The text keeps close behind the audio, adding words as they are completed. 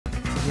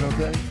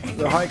okay?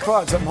 The high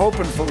clouds. I'm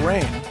hoping for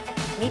rain.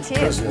 Me too.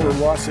 Because we're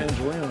Los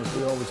Angelinos,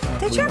 we always want.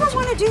 Did you ever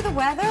want to do the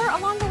weather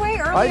along the way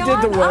early on?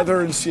 I did the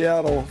weather in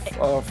Seattle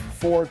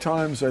 4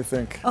 times, I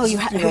think. Oh, you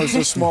have. You know, it's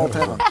a small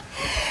town.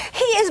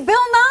 He is Bill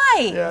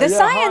Nye, the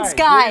science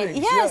guy.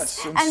 Greetings,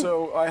 yes. And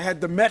so I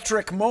had the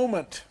metric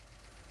moment.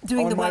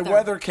 Doing on the my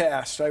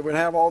weathercast, I would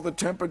have all the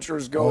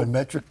temperatures go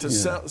to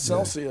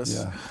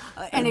Celsius.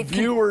 And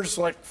viewers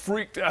like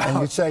freaked out. And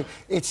you'd say,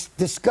 it's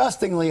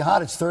disgustingly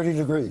hot, it's 30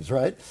 degrees,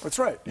 right? That's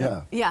right.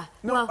 Yeah. Yeah.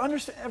 No, well,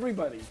 understand,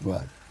 everybody.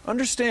 What?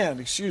 Understand,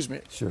 excuse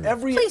me. Sure.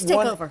 Please take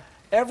over.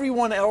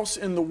 Everyone else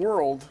in the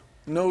world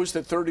knows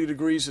that 30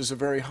 degrees is a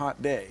very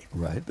hot day.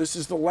 Right. This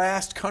is the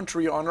last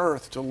country on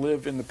earth to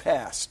live in the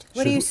past.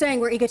 What are you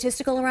saying? We're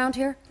egotistical around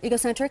here?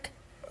 Egocentric?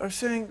 I'm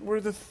saying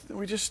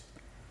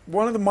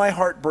one of my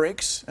heart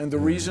breaks, and the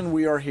reason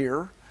we are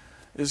here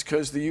is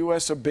because the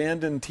U.S.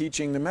 abandoned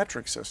teaching the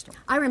metric system.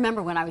 I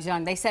remember when I was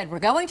young, they said, we're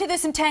going to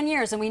this in 10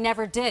 years, and we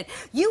never did.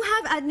 You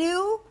have a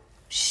new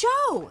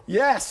show.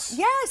 Yes.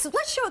 Yes.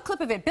 Let's show a clip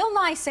of it. Bill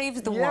Nye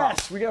Saves the World.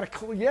 Yes, we got a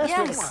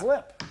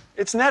clip.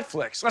 It's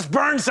Netflix. Let's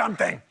burn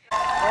something.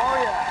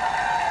 Oh,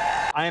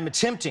 yeah. I am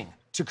attempting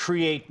to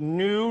create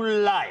new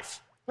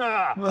life. 1,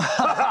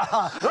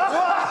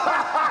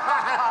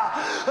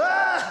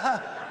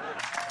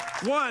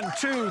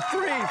 2, 3, 4, 5.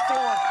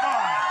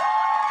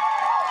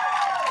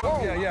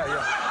 Oh, yeah.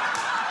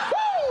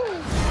 Woo!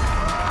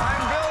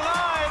 I'm Bill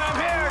Nye, and I'm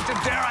here to,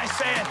 dare I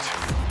say it,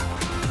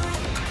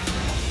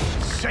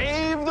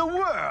 save the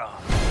world.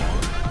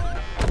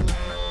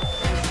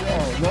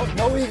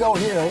 No ego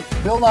here.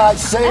 Bill Nye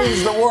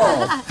saves the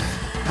world.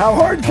 How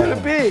hard could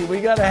it be? We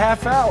got a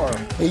half hour.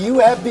 You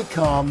have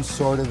become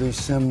sort of the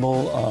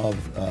symbol of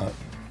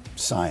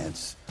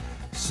science.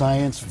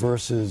 Science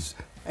versus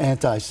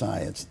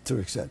anti-science, to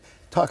an extent.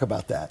 Talk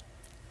about that.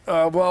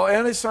 Well,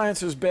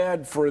 anti-science is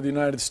bad for the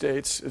United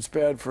States. It's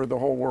bad for the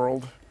whole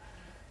world.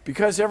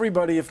 Because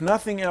everybody, if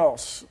nothing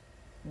else,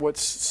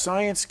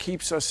 science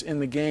keeps us in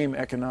the game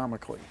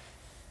economically.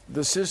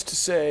 This is to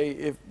say,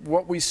 if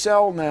what we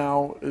sell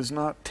now is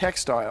not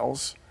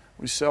textiles,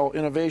 we sell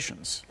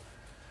innovations.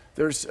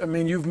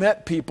 You've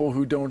met people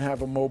who don't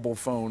have a mobile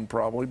phone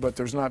probably, but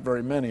there's not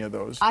very many of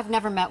those. I've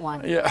never met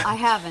one. Yeah. I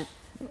haven't.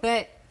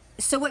 But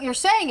so what you're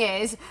saying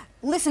is,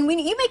 listen,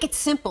 you make it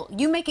simple.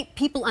 You make it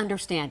people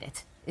understand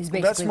it. Is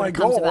basically what it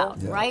comes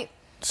about, right?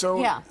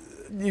 So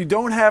you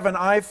don't have an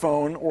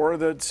iPhone or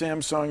the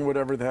Samsung,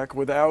 whatever the heck,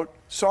 without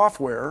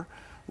software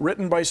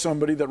written by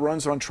somebody that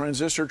runs on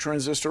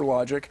transistor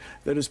logic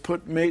that is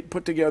put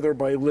together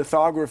by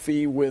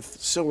lithography with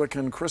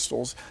silicon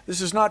crystals. This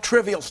is not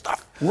trivial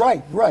stuff.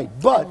 Right.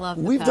 But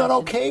we've done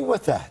okay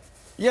with that.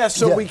 Yeah,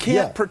 so we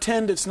can't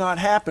pretend it's not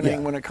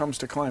happening when it comes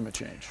to climate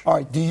change. All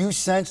right, do you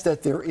sense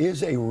that there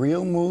is a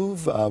real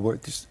move, where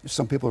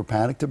some people are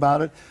panicked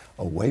about it,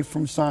 away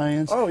from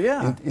science? Oh,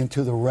 yeah.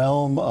 Into the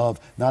realm of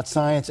not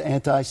science,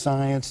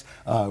 anti-science,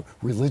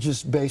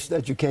 religious-based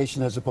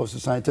education as opposed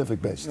to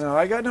scientific-based? No,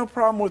 I got no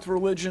problem with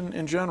religion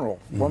in general.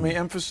 Let me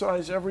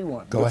emphasize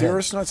everyone. Go ahead. The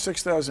Earth's not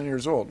 6,000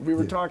 years old. We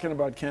were talking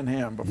about Ken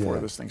Ham before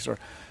this thing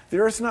started. The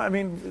Earth's not,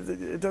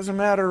 it doesn't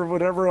matter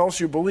whatever else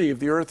you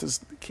believe. The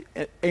Earth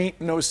ain't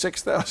no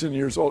 6,000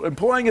 years old.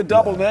 Employing a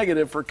double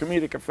negative for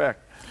comedic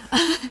effect.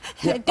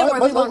 Don't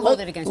worry, we won't hold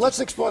it against you. Let's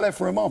explore that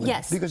for a moment.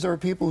 Yes. Because there are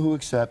people who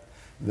accept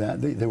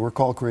that, they were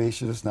called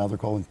creationists, now they're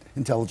called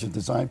intelligent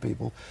design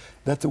people,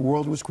 that the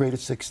world was created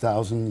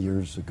 6,000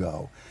 years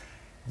ago.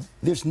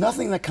 There's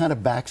nothing that kind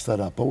of backs that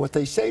up. But what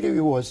they say to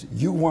you was,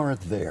 you weren't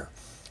there.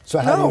 So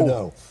how do you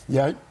know?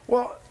 Yeah.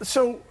 Well,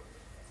 so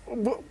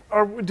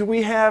do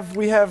we have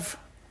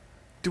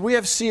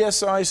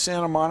CSI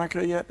Santa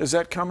Monica yet? Is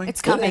that coming?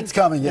 It's coming. It's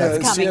coming, yeah.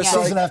 It's coming,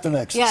 season after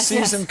next. Yes,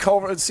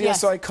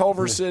 CSI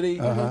Culver City.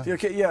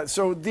 Okay, yeah.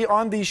 So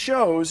on these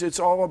shows, it's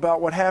all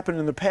about what happened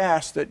in the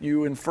past that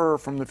you infer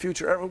from the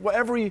future.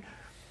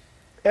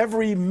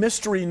 Every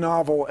mystery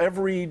novel,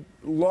 every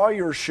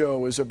lawyer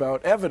show is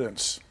about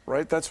evidence,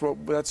 right? That's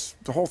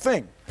the whole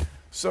thing.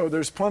 So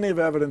there's plenty of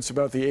evidence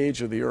about the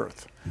age of the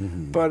Earth.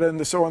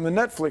 But so on the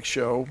Netflix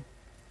show,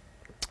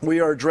 we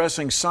are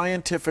addressing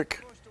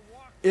scientific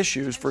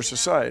issues for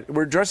society.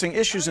 We're addressing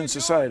issues in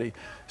society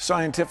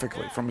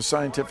scientifically, from a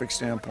scientific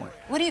standpoint.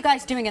 What are you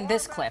guys doing in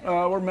this clip?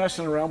 We're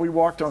messing around. We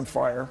walked on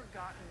fire.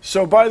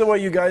 So, by the way,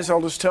 you guys,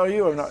 I'll just tell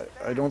you, and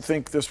I don't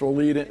think this will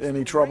lead to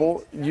any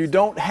trouble. You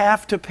don't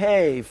have to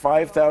pay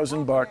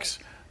 $5,000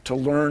 to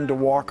learn to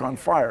walk on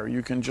fire.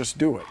 You can just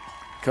do it.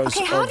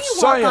 Okay, how do you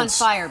walk on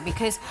fire?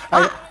 Because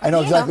I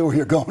know exactly where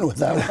you're going with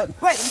that one.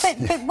 Right,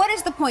 but what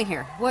is the point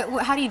here?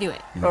 How do you do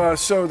it?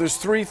 So there's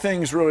 3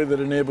 things really that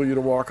enable you to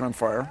walk on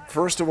fire.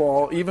 First of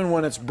all, even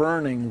when it's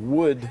burning,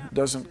 wood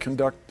doesn't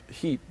conduct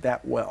heat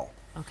that well.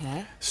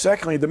 Okay.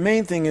 Secondly, the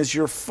main thing is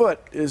your foot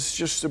is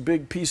just a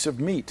big piece of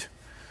meat.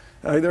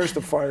 There's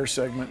the fire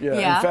segment.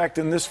 Yeah. In fact,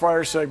 in this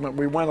fire segment,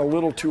 we went a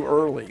little too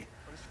early.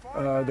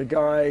 The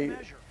guy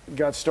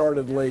got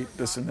started late,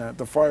 this and that.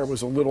 The fire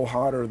was a little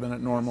hotter than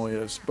it normally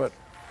is. But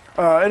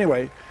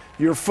anyway,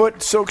 your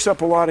foot soaks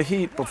up a lot of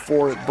heat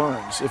before it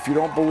burns. If you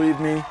don't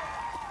believe me,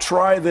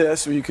 try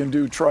this, or you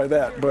can try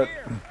that, but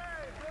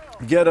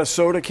get a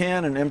soda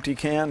can, an empty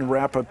can, and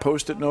wrap a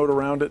Post-it note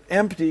around it,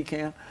 empty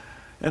can,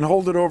 and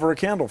hold it over a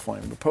candle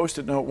flame. The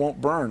Post-it note won't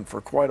burn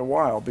for quite a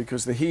while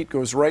because the heat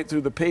goes right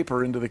through the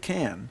paper into the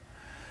can.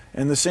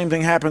 And the same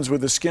thing happens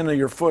with the skin of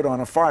your foot on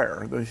a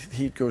fire. The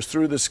heat goes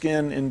through the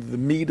skin into the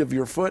meat of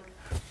your foot.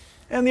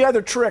 And the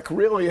other trick,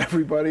 really,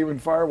 everybody, when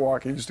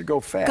firewalking, is to go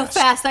fast. Go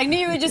fast. I knew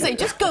you would just say,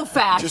 just go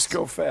fast. Just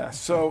go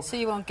fast. So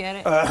you won't get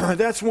it.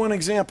 That's one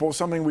example of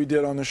something we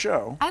did on the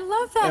show. I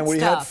love that and we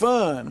had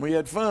fun. We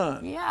had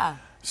fun. Yeah.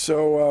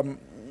 So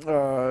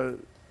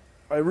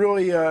I'm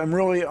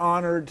really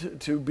honored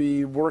to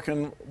be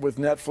working with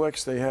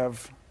Netflix. They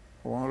have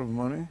a lot of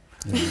money.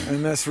 Yeah.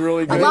 And that's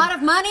really good. A lot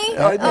of money?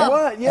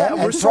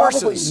 And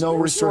resources. No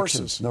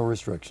restrictions. No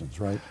restrictions,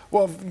 right?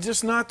 Well,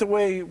 just not the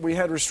way we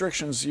had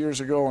restrictions years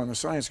ago on the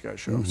Science Guy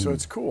show. So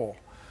it's cool.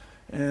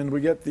 And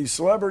we get these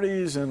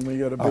celebrities, and we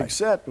get a big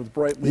set with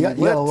brightly lit.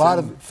 You got a lot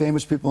of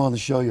famous people on the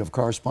show. You have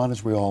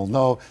correspondents we all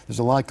know. There's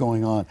a lot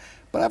going on.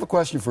 But I have a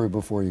question for you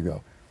before you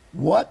go.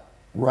 What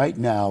right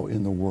now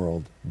in the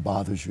world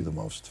bothers you the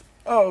most?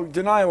 Oh,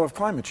 denial of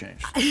climate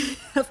change.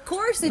 Of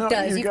course it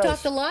does. You've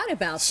talked a lot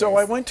about this. So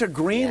I went to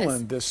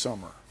Greenland this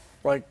summer,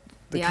 like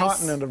the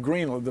continent of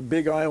Greenland, the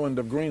big island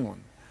of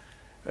Greenland.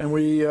 And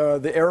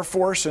the Air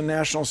Force and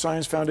National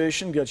Science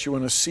Foundation gets you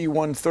in a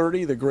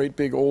C-130, the great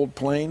big old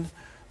plane.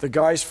 The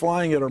guys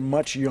flying it are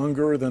much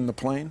younger than the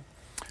plane.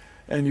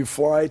 And you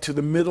fly to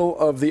the middle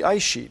of the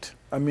ice sheet.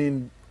 I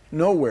mean,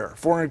 nowhere,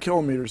 400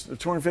 kilometers,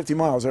 250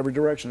 miles every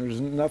direction.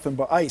 There's nothing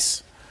but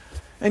ice.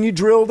 And you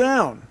drill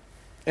down.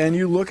 And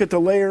you look at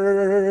the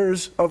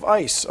layers of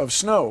ice, of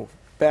snow,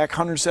 back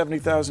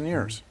 170,000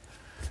 years.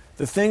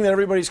 The thing that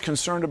everybody's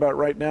concerned about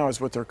right now is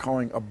what they're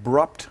calling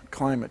abrupt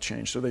climate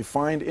change. So they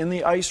find in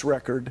the ice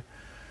record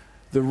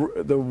the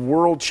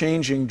world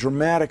changing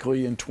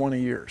dramatically in 20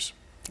 years.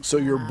 So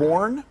you're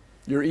born,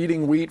 you're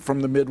eating wheat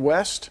from the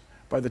Midwest.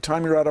 By the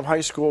time you're out of high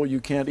school, you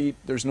can't eat,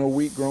 there's no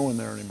wheat growing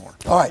there anymore.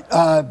 All right,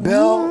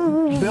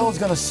 Bill's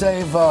going to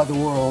save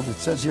the world. It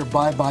says here,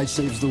 bye-bye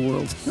saves the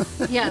world.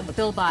 Yeah,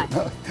 Bill Nye.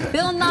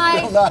 Bill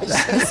Nye,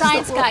 the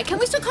Science Guy. Can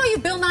we still call you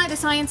Bill Nye, the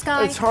Science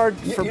Guy? It's hard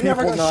for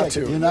people not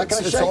to. You're not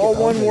going to shake it. It's all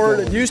one word.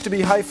 It used to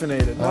be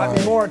hyphenated, not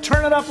anymore.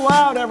 Turn it up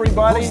loud,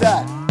 everybody. Who's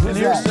that? And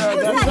here's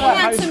that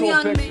high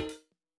school picture.